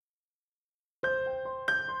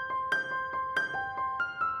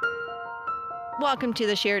Welcome to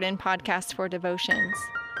the Sheridan Podcast for Devotions.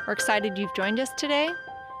 We're excited you've joined us today.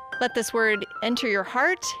 Let this word enter your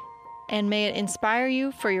heart, and may it inspire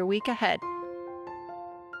you for your week ahead.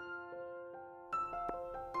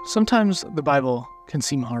 Sometimes the Bible can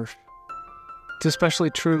seem harsh. It's especially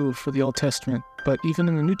true for the Old Testament, but even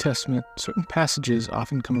in the New Testament, certain passages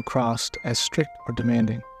often come across as strict or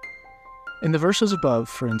demanding. In the verses above,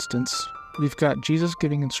 for instance, we've got Jesus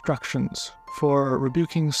giving instructions for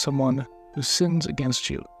rebuking someone who sins against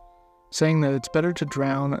you, saying that it's better to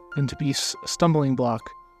drown than to be a stumbling block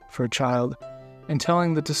for a child, and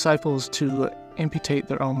telling the disciples to amputate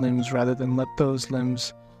their own limbs rather than let those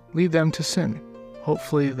limbs lead them to sin.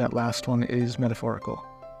 Hopefully that last one is metaphorical.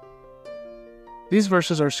 These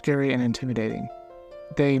verses are scary and intimidating.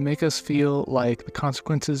 They make us feel like the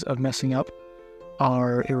consequences of messing up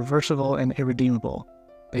are irreversible and irredeemable.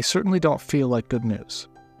 They certainly don't feel like good news.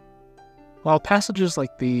 While passages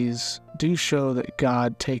like these do show that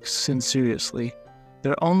God takes sin seriously,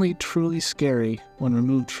 they're only truly scary when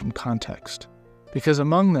removed from context, because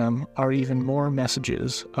among them are even more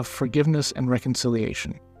messages of forgiveness and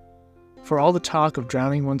reconciliation. For all the talk of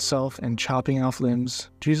drowning oneself and chopping off limbs,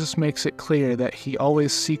 Jesus makes it clear that he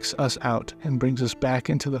always seeks us out and brings us back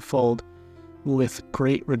into the fold with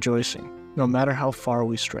great rejoicing, no matter how far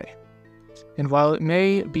we stray. And while it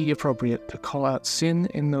may be appropriate to call out sin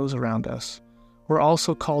in those around us, we're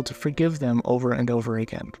also called to forgive them over and over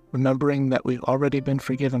again, remembering that we've already been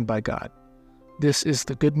forgiven by God. This is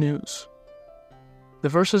the good news. The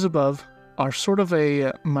verses above are sort of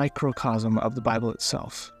a microcosm of the Bible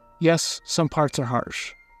itself. Yes, some parts are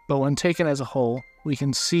harsh, but when taken as a whole, we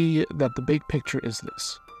can see that the big picture is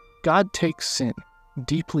this. God takes sin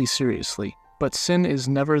deeply seriously, but sin is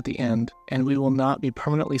never the end, and we will not be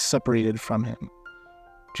permanently separated from him.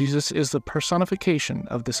 Jesus is the personification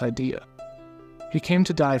of this idea. He came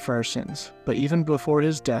to die for our sins, but even before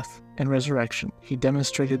his death and resurrection, he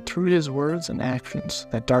demonstrated through his words and actions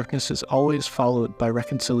that darkness is always followed by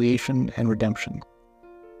reconciliation and redemption.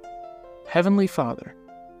 Heavenly Father,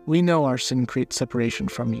 we know our sin creates separation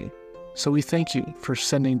from you, so we thank you for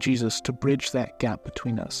sending Jesus to bridge that gap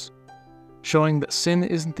between us, showing that sin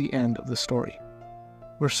isn't the end of the story.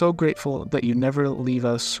 We're so grateful that you never leave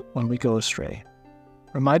us when we go astray.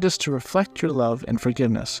 Remind us to reflect your love and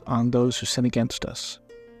forgiveness on those who sin against us.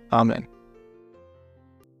 Amen.